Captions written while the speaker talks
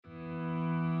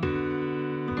Good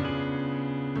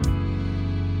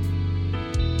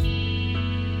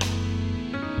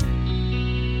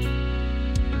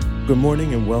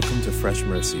morning and welcome to Fresh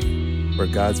Mercy, where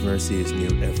God's mercy is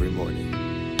new every morning.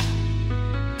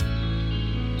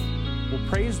 Well,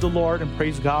 praise the Lord and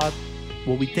praise God.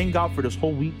 Well, we thank God for this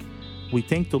whole week. We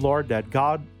thank the Lord that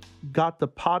God got the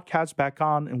podcast back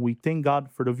on, and we thank God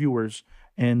for the viewers.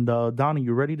 And Donnie,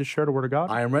 you ready to share the word of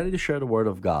God? I am ready to share the word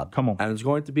of God. Come on. And it's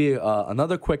going to be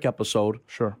another quick episode.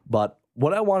 Sure. But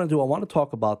what I want to do, I want to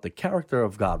talk about the character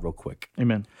of God real quick.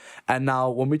 Amen. And now,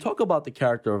 when we talk about the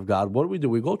character of God, what do?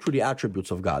 We go through the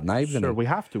attributes of God. Sure, we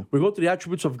have to. We go through the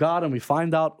attributes of God and we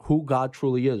find out who God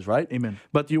truly is, right? Amen.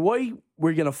 But the way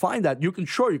we're going to find that, you can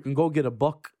go get a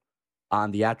book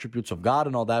on the attributes of God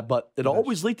and all that, but it'll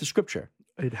always lead to Scripture.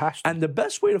 It has to. And the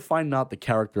best way to find out the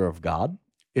character of God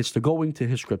is to go into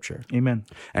His Scripture. Amen.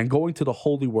 And going to the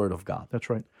Holy Word of God. That's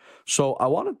right. So I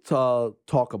wanted to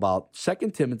talk about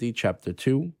 2 Timothy chapter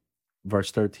 2,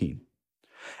 verse 13.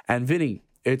 And Vinny,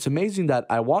 it's amazing that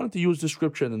I wanted to use this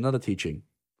scripture in another teaching,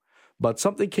 but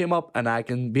something came up and I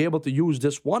can be able to use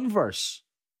this one verse,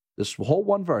 this whole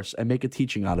one verse, and make a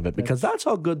teaching out of it, because that's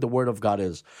how good the Word of God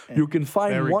is. You can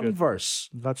find one verse.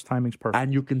 God's timing's perfect.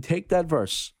 And you can take that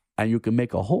verse and you can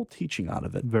make a whole teaching out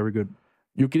of it. Very good.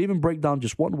 You can even break down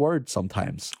just one word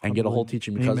sometimes and get a whole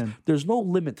teaching, because there's no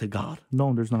limit to God.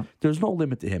 No, there's not. There's no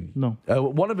limit to Him. No.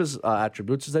 One of His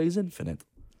attributes is that He's infinite.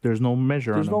 There's no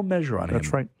measure on Him. There's no measure on Him.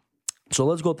 That's right. So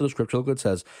let's go to the scripture. Look what it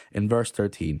says in verse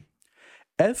 13.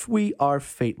 If we are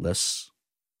faithless,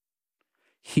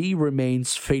 He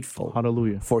remains faithful.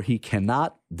 Hallelujah. For He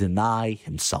cannot deny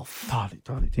Himself. Daddy,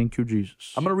 thank you,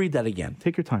 Jesus. I'm going to read that again.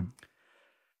 Take your time.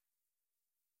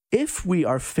 If we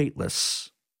are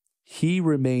faithless, He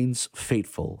remains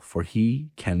faithful, for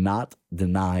He cannot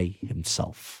deny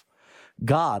Himself.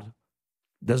 God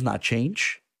does not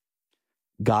change.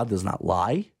 God does not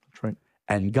lie. That's right.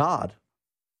 And God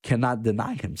cannot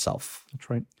deny Himself. That's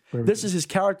right. This is His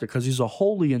character, because He's a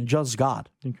holy and just God.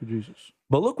 Thank you, Jesus.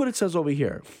 But look what it says over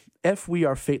here. If we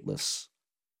are faithless.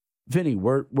 Vinny,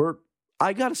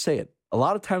 I got to say it. A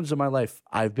lot of times in my life,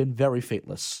 I've been very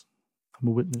faithless. I'm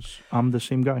a witness. I'm the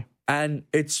same guy. And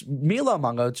it's Mila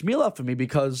Manga. It's Mila for me,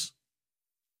 because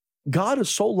God is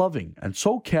so loving and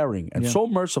so caring and so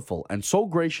merciful and so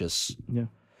gracious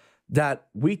that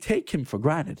we take Him for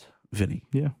granted, Vinny.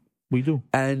 Yeah, we do.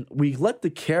 And we let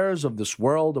the cares of this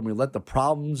world and we let the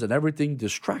problems and everything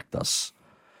distract us.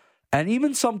 And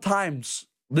even sometimes,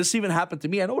 this even happened to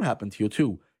me. I know it happened to you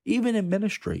too. Even in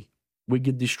ministry, we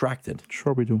get distracted.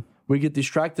 Sure we do. We get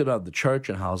distracted of the church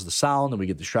and how's the sound, and we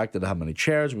get distracted of how many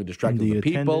chairs, and we get distracted of the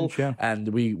people, and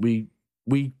we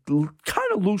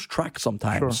kind of lose track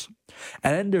sometimes. Sure.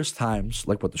 And then there's times,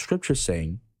 like what the scripture is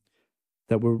saying,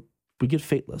 that we get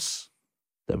faithless,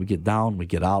 that we get down, we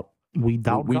get out. We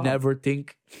doubt We God. never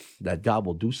think that God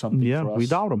will do something for us. We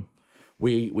doubt Him.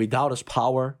 We doubt His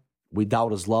power. We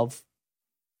doubt His love.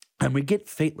 And we get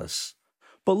faithless.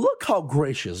 But look how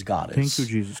gracious God is. Thank you,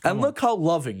 Jesus. And look how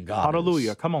loving God is.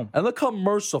 Hallelujah. Come on. And look how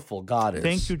merciful God is.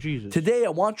 Thank you, Jesus. Today, I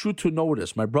want you to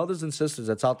notice, my brothers and sisters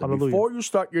that's out there, Hallelujah. before you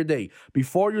start your day,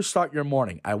 before you start your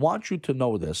morning, I want you to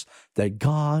know this, that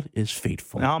God is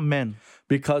faithful. Amen.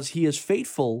 Because He is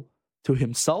faithful to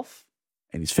Himself,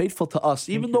 and He's faithful to us,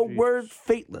 even though we're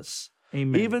faithless.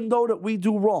 Amen. Even though that we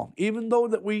do wrong, even though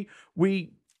that we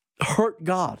hurt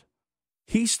God,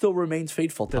 He still remains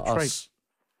faithful to us. Right.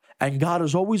 And God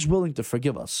is always willing to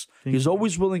forgive us. He's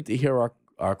always willing to hear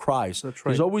our cries. That's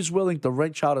right. He's always willing to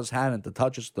reach out His hand and to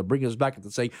touch us, to bring us back and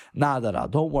to say, nah,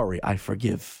 don't worry, I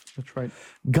forgive. That's right.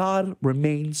 God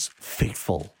remains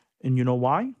faithful. And you know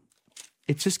why?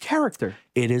 It's His character.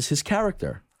 It is His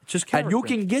character. It's His character. And you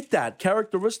can get that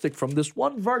characteristic from this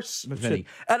one verse, Vinny.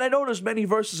 And I know there's many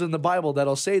verses in the Bible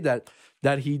that'll say that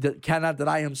He cannot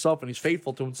deny Himself and He's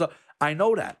faithful to Himself. I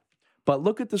know that. But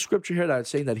look at the scripture here that's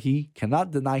saying that He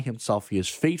cannot deny Himself. He is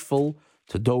faithful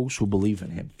to those who believe in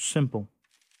Him. Simple.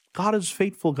 God is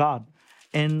faithful God.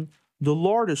 And the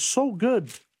Lord is so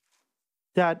good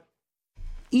that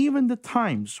even the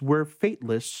times we're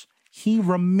faithless, He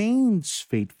remains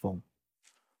faithful.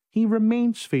 He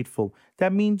remains faithful.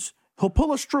 That means He'll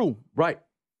pull us through. Right.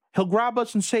 He'll grab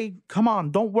us and say, come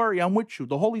on, don't worry, I'm with you.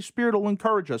 The Holy Spirit will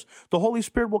encourage us. The Holy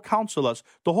Spirit will counsel us.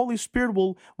 The Holy Spirit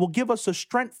will give us a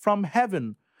strength from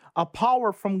heaven, a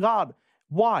power from God.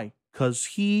 Why? Because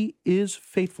He is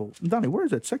faithful. Donnie, where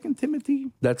is that? 2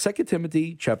 Timothy? That's 2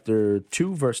 Timothy chapter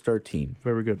 2, verse 13.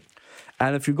 Very good.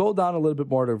 And if you go down a little bit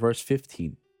more to verse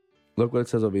 15, look what it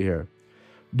says over here.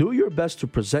 Do your best to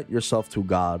present yourself to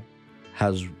God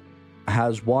as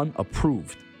one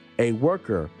approved, a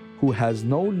worker who has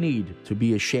no need to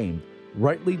be ashamed,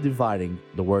 rightly dividing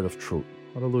the word of truth.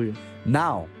 Hallelujah.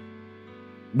 Now,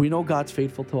 we know God's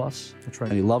faithful to us. That's right.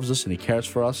 And He loves us and He cares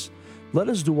for us. Let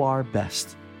us do our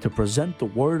best to present the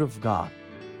word of God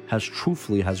as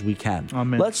truthfully as we can.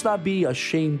 Amen. Let's not be a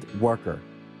shamed worker.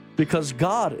 Because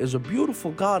God is a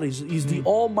beautiful God. He's the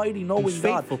almighty knowing He's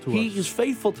God. faithful to He us. is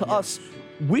faithful to us.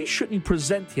 We shouldn't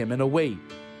present Him in a way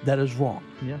that is wrong.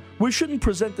 Yeah. We shouldn't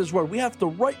present His word. We have to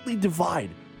rightly divide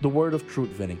the word of truth,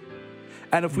 Vinny.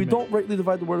 And if we don't rightly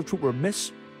divide the word of truth,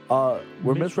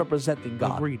 we're misrepresenting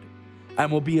God. Agreed. And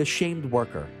we'll be a shamed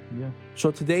worker. Yeah.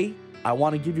 So today, I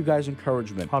want to give you guys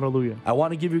encouragement. Hallelujah. I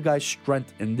want to give you guys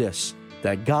strength in this,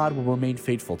 that God will remain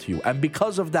faithful to you. And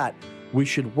because of that, we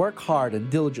should work hard and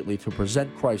diligently to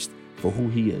present Christ for who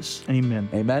He is. Amen.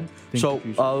 Amen. Thank you,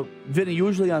 Jesus. So, Vinny,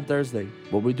 usually on Thursday,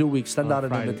 what we do, we extend out an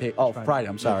Friday. invitation. Oh, Friday.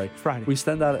 I'm sorry. Yes, Friday. We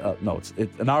extend out. No,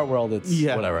 in our world, it's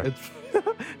whatever.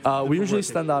 It's We usually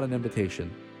send out an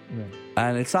invitation, Yeah.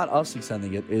 and it's not us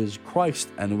extending it; it is Christ,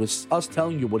 and it was us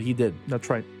telling you what He did. That's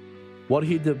right. What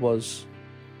He did was,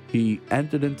 He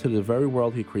entered into the very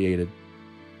world He created.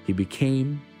 He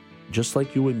became just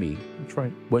like you and me. That's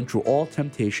right. Went through all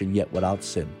temptation, yet without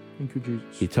sin. Thank you,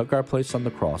 Jesus. He took our place on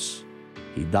the cross.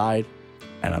 He died,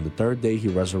 and on the third day, He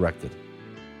resurrected.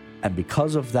 And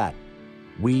because of that,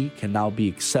 we can now be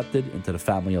accepted into the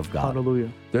family of God.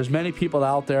 Hallelujah. There's many people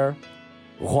out there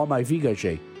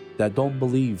that don't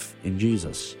believe in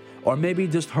Jesus, or maybe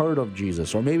just heard of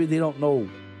Jesus, or maybe they don't know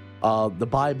the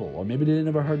Bible, or maybe they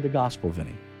never heard the gospel,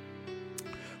 Vinny.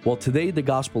 Well, today the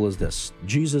gospel is this: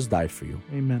 Jesus died for you.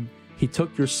 Amen. He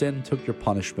took your sin, took your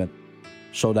punishment,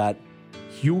 so that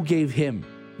you gave Him,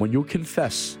 when you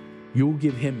confess, you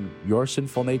give Him your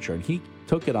sinful nature, and He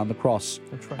took it on the cross.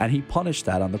 That's right. And He punished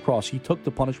that on the cross. He took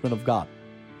the punishment of God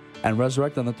and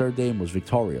resurrected on the third day and was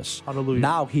victorious. Hallelujah.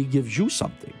 Now He gives you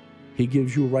something. He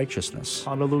gives you righteousness.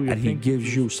 Hallelujah. And He Thank you,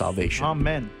 gives you Jesus. salvation.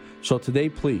 Amen. So today,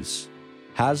 please,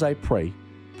 as I pray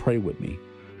with me.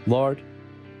 Lord,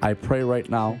 I pray right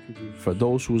now Thank you, Jesus. for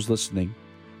those who's listening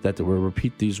that they will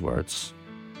repeat these words.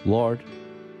 Lord,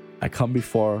 I come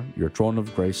before your throne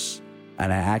of grace,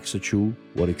 and I ask that you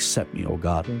would accept me, O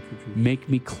God. Thank you, Jesus. Make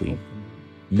me clean.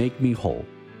 Make me whole.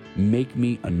 Make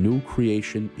me a new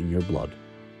creation in your blood.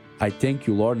 I thank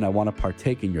you, Lord, and I want to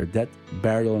partake in your death,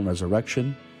 burial, and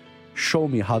resurrection. Show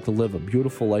me how to live a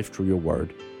beautiful life through your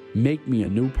word. Make me a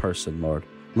new person, Lord.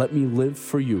 Let me live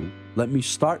for you. Let me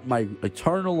start my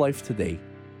eternal life today.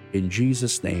 In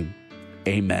Jesus' name,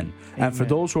 amen. And for Amen.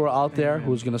 those who are out there Amen.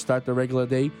 who's going to start their regular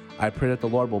day, I pray that the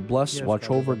Lord will bless, Yes, watch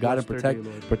God, over, guide, and bless their protect. day,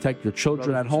 Lord. Protect your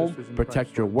children Brothers at and home. sisters in Protect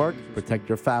Christ, your Lord, in work. Jesus' Protect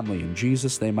your family. In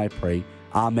Jesus' name I pray.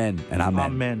 Amen and amen.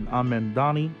 Amen. Amen.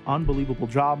 Donnie, unbelievable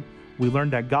job. We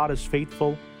learned that God is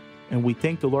faithful, and we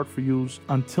thank the Lord for you.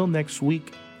 Until next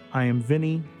week, I am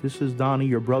Vinny. This is Donnie,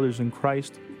 your brothers in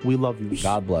Christ. We love you.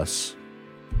 God bless.